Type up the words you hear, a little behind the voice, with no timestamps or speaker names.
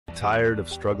Tired of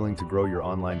struggling to grow your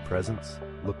online presence?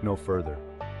 Look no further.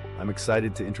 I'm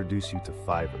excited to introduce you to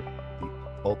Fiverr, the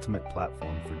ultimate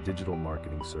platform for digital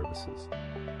marketing services.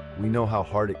 We know how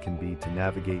hard it can be to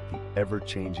navigate the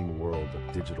ever-changing world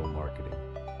of digital marketing.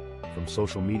 From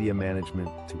social media management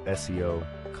to SEO,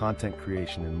 content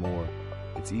creation, and more,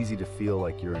 it's easy to feel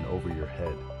like you're in over your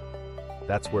head.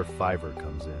 That's where Fiverr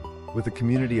comes in. With a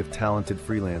community of talented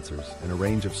freelancers and a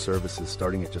range of services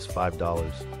starting at just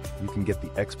 $5, you can get the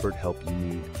expert help you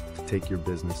need to take your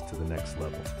business to the next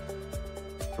level.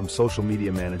 From social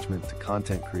media management to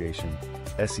content creation,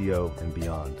 SEO, and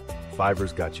beyond,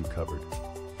 Fiverr's got you covered.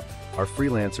 Our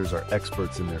freelancers are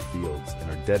experts in their fields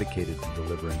and are dedicated to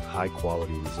delivering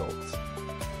high-quality results.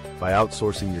 By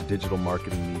outsourcing your digital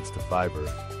marketing needs to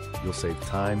Fiverr, you'll save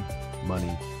time,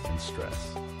 money, and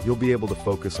stress. You'll be able to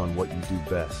focus on what you do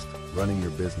best, running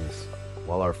your business,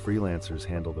 while our freelancers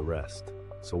handle the rest.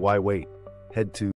 So why wait? Head to